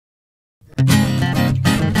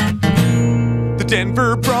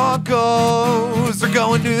Denver Broncos are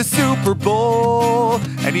going to the Super Bowl.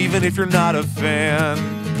 And even if you're not a fan,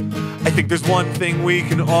 I think there's one thing we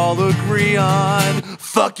can all agree on.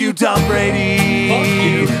 Fuck you, Tom Brady. Fuck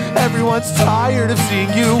you. Everyone's tired of seeing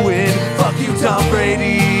you win. Fuck you, Tom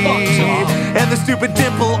Brady. Fuck Tom. And the stupid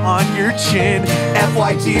dimple on your chin.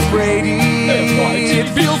 FYT Brady. FYTB. It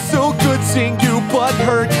feels so good seeing you butt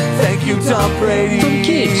hurt. Thank you, Tom Brady. From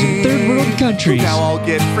kids in third world countries. Now I'll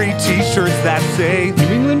get free t-shirts that say New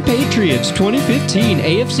England Patriots 2015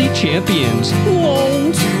 AFC Champions.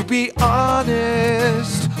 Whoa. To be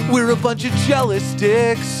honest, we're a bunch of jealous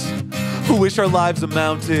dicks who wish our lives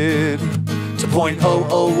amounted to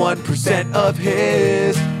 0.001% of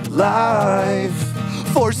his life.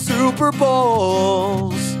 For Super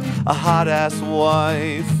Bowls, a hot-ass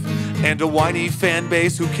wife, and a whiny fan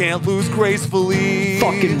base who can't lose gracefully.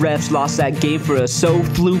 Fucking refs lost that game for us, so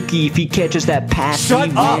fluky. If he catches that pass, Shut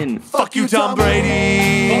we up! win. Fuck you, Tom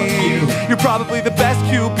Brady! Fuck you. You're probably the best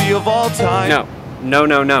QB of all time.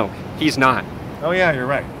 No, he's not. Oh yeah, you're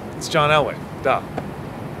right. It's John Elway. Duh.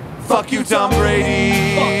 Fuck you, Tom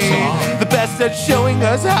Brady. Fuck Tom. The best at showing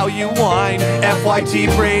us how you whine.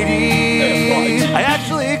 FYT Brady. FYTB. I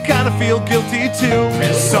actually kind of feel guilty too.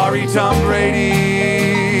 Sorry, Tom Brady.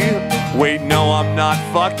 Wait, no, I'm not.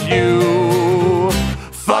 Fuck you.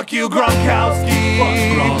 Fuck you, Gronkowski. Fuck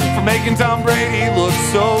Gronk. For making Tom Brady look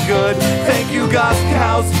so good. Thank you,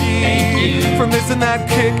 Goskowski. Thank you. For missing that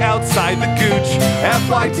kick outside the gooch.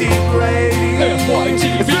 FYT Brady.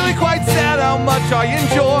 FYTB. It's really quite sad how much I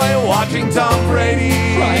enjoy watching Tom Brady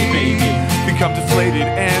Right, baby. become deflated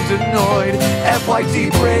and annoyed.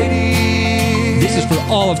 FYT Brady. This is for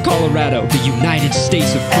all of Colorado, the United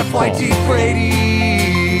States of football. FYT Brady.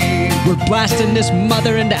 We're blasting this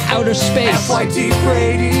mother into outer space. FYT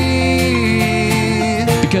Brady.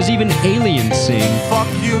 Because even aliens sing. Fuck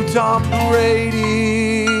you, Tom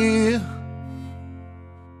Brady.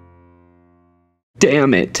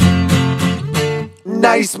 Damn it.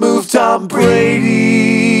 Nice move, Tom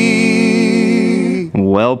Brady.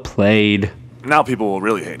 Well played. Now people will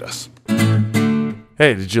really hate us.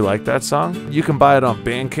 Hey, did you like that song? You can buy it on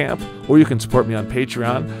Bandcamp, or you can support me on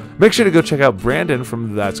Patreon. Make sure to go check out Brandon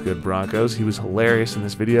from That's Good Broncos. He was hilarious in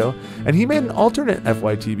this video, and he made an alternate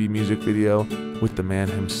FYTB music video with the man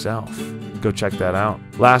himself. Go check that out.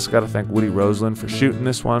 Last, gotta thank Woody Roseland for shooting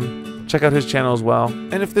this one. Check out his channel as well.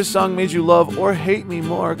 And if this song made you love or hate me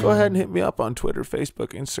more, go ahead and hit me up on Twitter,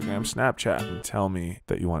 Facebook, Instagram, Snapchat, and tell me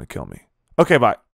that you want to kill me. Okay, bye.